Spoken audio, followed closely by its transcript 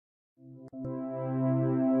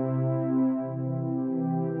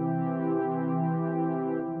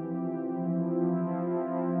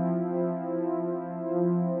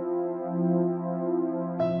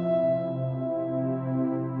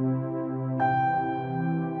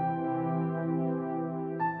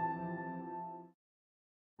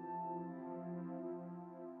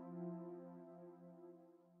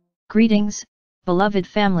Greetings, beloved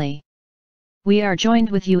family. We are joined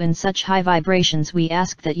with you in such high vibrations. We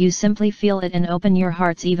ask that you simply feel it and open your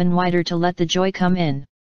hearts even wider to let the joy come in.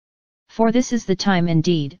 For this is the time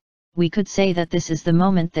indeed, we could say that this is the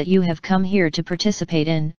moment that you have come here to participate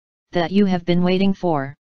in, that you have been waiting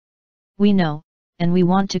for. We know, and we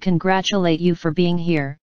want to congratulate you for being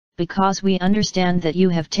here, because we understand that you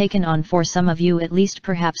have taken on, for some of you at least,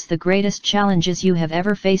 perhaps the greatest challenges you have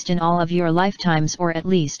ever faced in all of your lifetimes, or at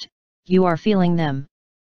least, you are feeling them.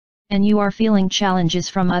 And you are feeling challenges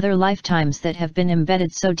from other lifetimes that have been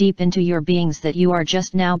embedded so deep into your beings that you are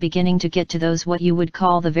just now beginning to get to those what you would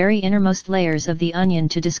call the very innermost layers of the onion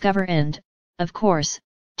to discover and, of course,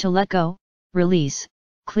 to let go, release,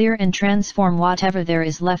 clear and transform whatever there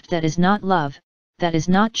is left that is not love, that is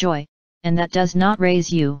not joy, and that does not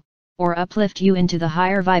raise you, or uplift you into the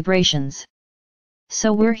higher vibrations.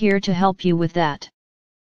 So we're here to help you with that.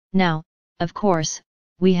 Now, of course,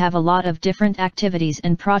 we have a lot of different activities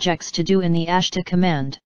and projects to do in the Ashtar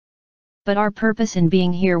command. But our purpose in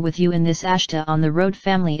being here with you in this Ashtar on the Road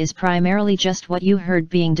family is primarily just what you heard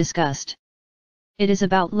being discussed. It is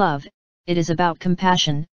about love, it is about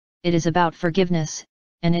compassion, it is about forgiveness,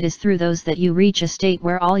 and it is through those that you reach a state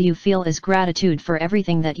where all you feel is gratitude for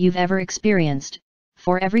everything that you've ever experienced,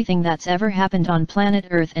 for everything that's ever happened on planet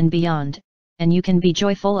Earth and beyond, and you can be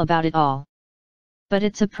joyful about it all. But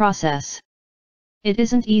it's a process. It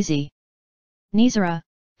isn't easy. Nizara,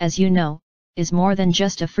 as you know, is more than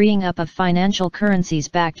just a freeing up of financial currencies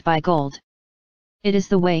backed by gold. It is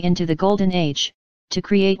the way into the golden age, to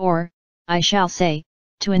create, or, I shall say,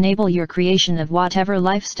 to enable your creation of whatever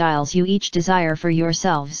lifestyles you each desire for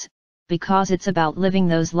yourselves, because it's about living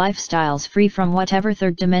those lifestyles free from whatever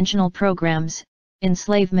third-dimensional programs,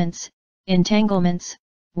 enslavements, entanglements,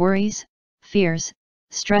 worries, fears,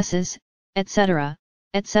 stresses, etc.,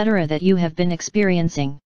 etc. that you have been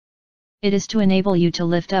experiencing. It is to enable you to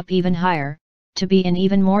lift up even higher, to be in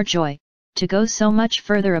even more joy, to go so much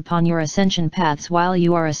further upon your ascension paths while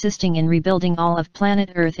you are assisting in rebuilding all of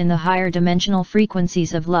planet Earth in the higher dimensional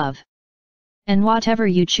frequencies of love. And whatever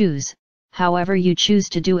you choose, however you choose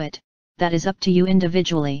to do it, that is up to you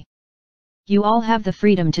individually. You all have the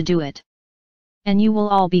freedom to do it. And you will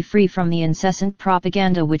all be free from the incessant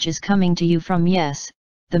propaganda which is coming to you from, yes,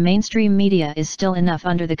 the mainstream media is still enough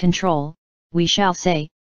under the control, we shall say,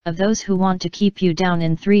 of those who want to keep you down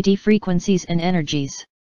in 3D frequencies and energies.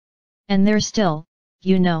 And they're still,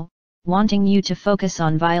 you know, wanting you to focus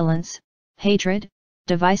on violence, hatred,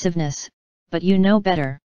 divisiveness, but you know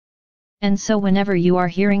better. And so whenever you are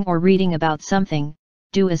hearing or reading about something,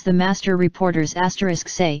 do as the master reporters *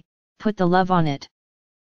 say, put the love on it.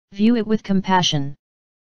 View it with compassion.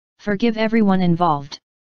 Forgive everyone involved.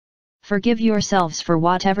 Forgive yourselves for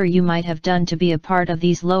whatever you might have done to be a part of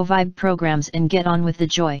these low-vibe programs and get on with the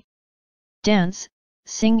joy. Dance,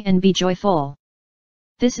 sing and be joyful.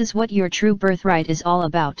 This is what your true birthright is all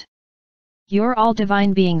about. You're all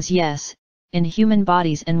divine beings, yes, in human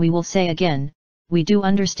bodies, and we will say again, we do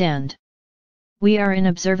understand. We are in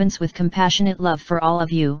observance with compassionate love for all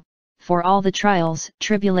of you, for all the trials,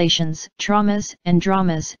 tribulations, traumas and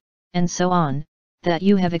dramas, and so on, that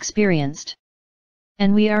you have experienced.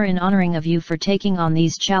 And we are in honoring of you for taking on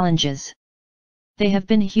these challenges. They have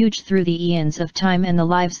been huge through the eons of time and the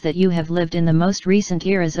lives that you have lived in the most recent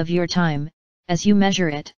eras of your time, as you measure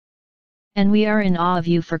it. And we are in awe of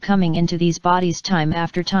you for coming into these bodies time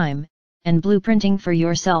after time, and blueprinting for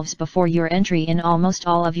yourselves before your entry in almost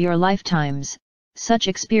all of your lifetimes, such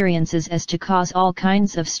experiences as to cause all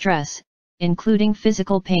kinds of stress, including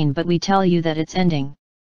physical pain, but we tell you that it's ending.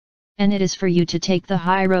 And it is for you to take the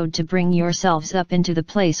high road to bring yourselves up into the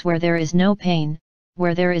place where there is no pain,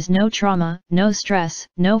 where there is no trauma, no stress,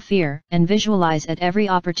 no fear, and visualize at every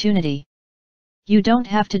opportunity. You don't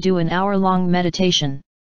have to do an hour-long meditation.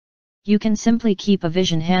 You can simply keep a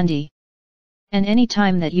vision handy. And any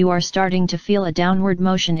time that you are starting to feel a downward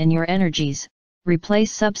motion in your energies,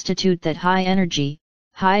 substitute that high energy,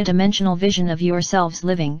 high dimensional vision of yourselves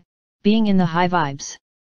living, being in the high vibes.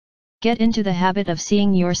 Get into the habit of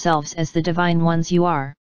seeing yourselves as the divine ones you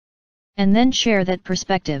are. And then share that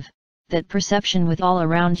perspective, that perception with all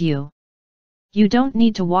around you. You don't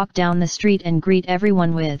need to walk down the street and greet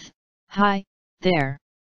everyone with, "Hi, there.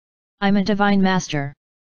 I'm a divine master.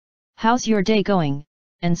 How's your day going?"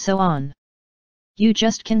 and so on. You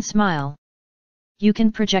just can smile. You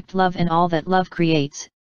can project love and all that love creates,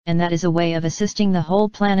 and that is a way of assisting the whole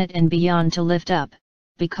planet and beyond to lift up,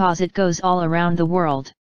 because it goes all around the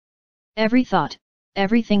world. Every thought,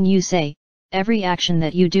 everything you say, every action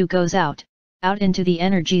that you do goes out into the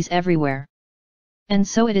energies everywhere. And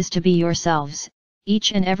so it is to be yourselves,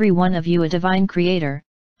 each and every one of you a divine creator,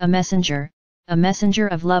 a messenger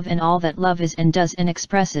of love and all that love is and does and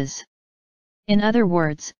expresses. In other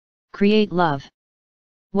words, create love.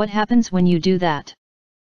 What happens when you do that?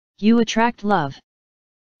 You attract love.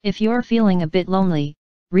 If you're feeling a bit lonely,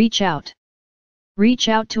 reach out. Reach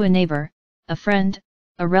out to a neighbor, a friend,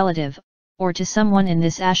 a relative, or to someone in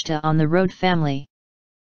this Ashtar on the Road family.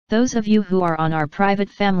 Those of you who are on our private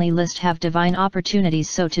family list have divine opportunities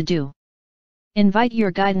so to do. Invite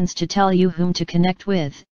your guidance to tell you whom to connect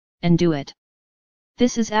with, and do it.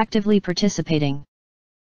 This is actively participating.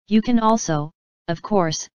 You can also, of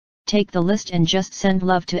course, take the list and just send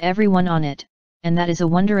love to everyone on it, and that is a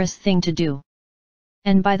wondrous thing to do.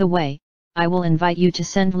 And by the way, I will invite you to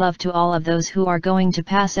send love to all of those who are going to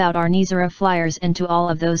pass out our Nizara flyers and to all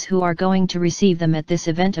of those who are going to receive them at this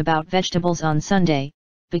event about vegetables on Sunday,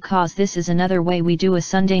 because this is another way we do a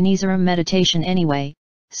Sunday Nizara meditation anyway,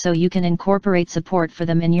 so you can incorporate support for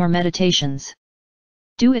them in your meditations.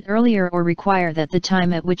 Do it earlier or require that the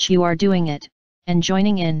time at which you are doing it, and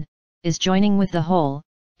joining in, is joining with the whole,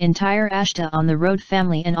 entire Ashtar on the Road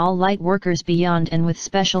family and all light workers beyond, and with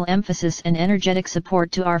special emphasis and energetic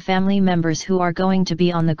support to our family members who are going to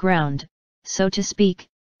be on the ground, so to speak,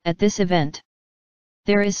 at this event.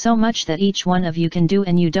 There is so much that each one of you can do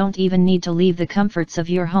and you don't even need to leave the comforts of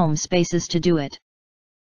your home spaces to do it.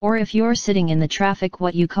 Or if you're sitting in the traffic,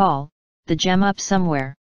 what you call, the jam up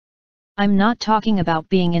somewhere. I'm not talking about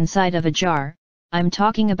being inside of a jar, I'm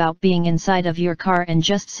talking about being inside of your car and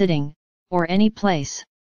just sitting, or any place.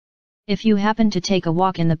 If you happen to take a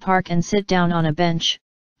walk in the park and sit down on a bench,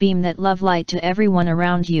 beam that love light to everyone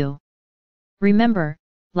around you. Remember,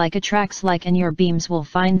 like attracts like, and your beams will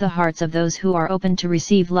find the hearts of those who are open to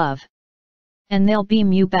receive love. And they'll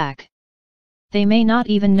beam you back. They may not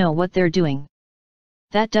even know what they're doing.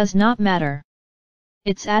 That does not matter.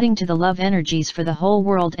 It's adding to the love energies for the whole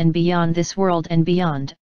world and beyond this world and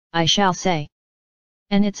beyond, I shall say.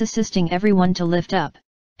 And it's assisting everyone to lift up,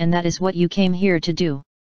 and that is what you came here to do.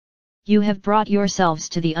 You have brought yourselves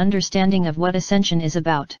to the understanding of what ascension is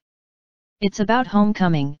about. It's about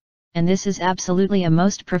homecoming, and this is absolutely a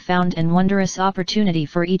most profound and wondrous opportunity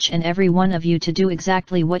for each and every one of you to do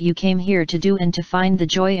exactly what you came here to do and to find the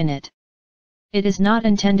joy in it. It is not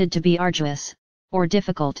intended to be arduous, or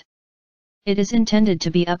difficult. It is intended to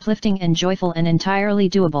be uplifting and joyful and entirely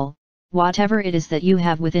doable, whatever it is that you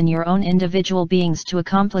have within your own individual beings to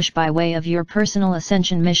accomplish by way of your personal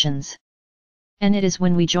ascension missions. And it is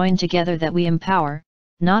when we join together that we empower,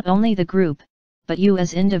 not only the group, but you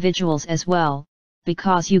as individuals as well,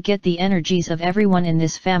 because you get the energies of everyone in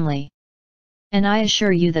this family. And I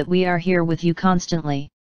assure you that we are here with you constantly.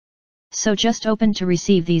 So just open to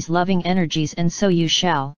receive these loving energies and so you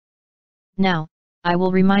shall. Now, I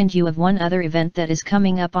will remind you of one other event that is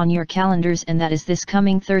coming up on your calendars, and that is this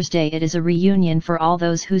coming Thursday. It is a reunion for all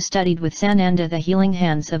those who studied with Sananda, the Healing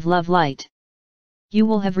Hands of Love Light. You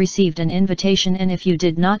will have received an invitation, and if you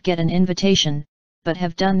did not get an invitation, but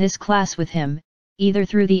have done this class with him, either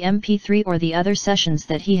through the MP3 or the other sessions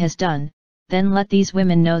that he has done, then let these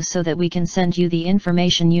women know so that we can send you the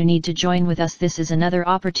information you need to join with us. This is another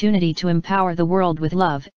opportunity to empower the world with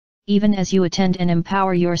love, even as you attend and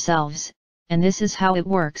empower yourselves. And this is how it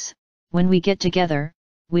works: when we get together,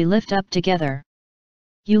 we lift up together.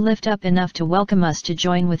 You lift up enough to welcome us to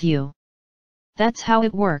join with you. That's how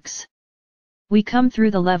it works. We come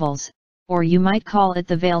through the levels, or you might call it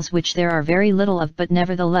the veils, which there are very little of, but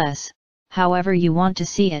nevertheless, however you want to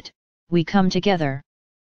see it, we come together.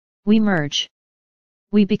 We merge.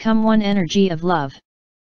 We become one energy of love.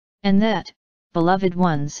 And that, beloved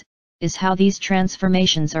ones, is how these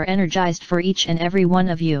transformations are energized for each and every one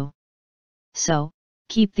of you. So,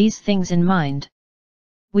 keep these things in mind.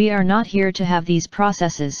 We are not here to have these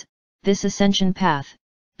processes, this ascension path,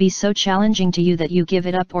 be so challenging to you that you give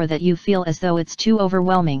it up or that you feel as though it's too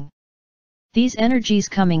overwhelming. These energies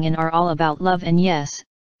coming in are all about love, and yes,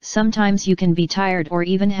 sometimes you can be tired or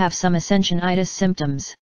even have some ascensionitis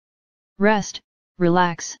symptoms. Rest,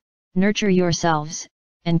 relax, nurture yourselves,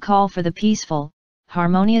 and call for the peaceful,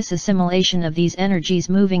 harmonious assimilation of these energies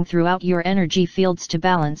moving throughout your energy fields to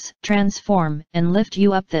balance, transform, and lift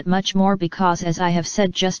you up that much more, because as I have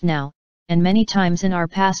said just now, and many times in our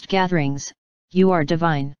past gatherings, you are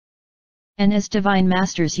divine. And as divine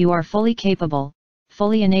masters you are fully capable,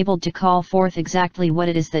 fully enabled to call forth exactly what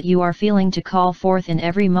it is that you are feeling to call forth in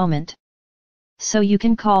every moment. So you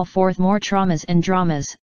can call forth more traumas and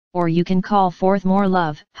dramas, or you can call forth more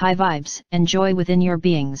love, high vibes, and joy within your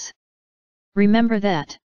beings. Remember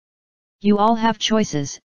that. You all have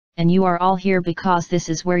choices, and you are all here because this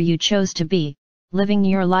is where you chose to be, living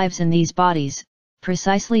your lives in these bodies,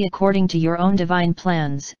 precisely according to your own divine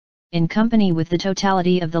plans, in company with the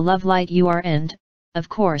totality of the love light you are and, of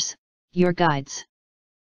course, your guides.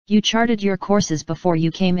 You charted your courses before you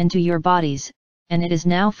came into your bodies, and it is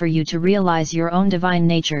now for you to realize your own divine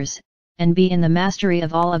natures, and be in the mastery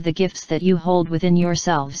of all of the gifts that you hold within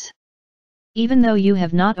yourselves. Even though you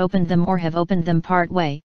have not opened them or have opened them part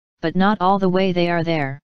way, but not all the way, they are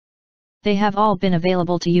there. They have all been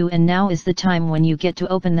available to you, and now is the time when you get to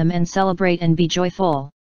open them and celebrate and be joyful.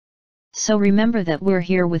 So remember that we're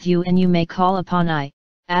here with you, and you may call upon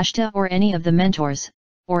Ashtar, or any of the mentors,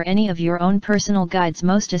 or any of your own personal guides,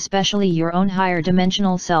 most especially your own higher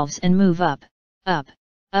dimensional selves, and move up, up,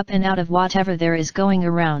 up and out of whatever there is going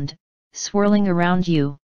around, swirling around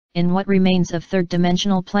you, in what remains of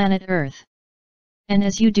third-dimensional planet Earth. And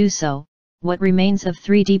as you do so, what remains of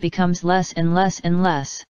 3D becomes less and less and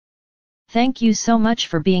less. Thank you so much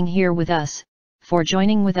for being here with us, for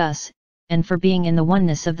joining with us, and for being in the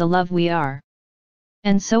oneness of the love we are.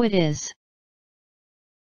 And so it is.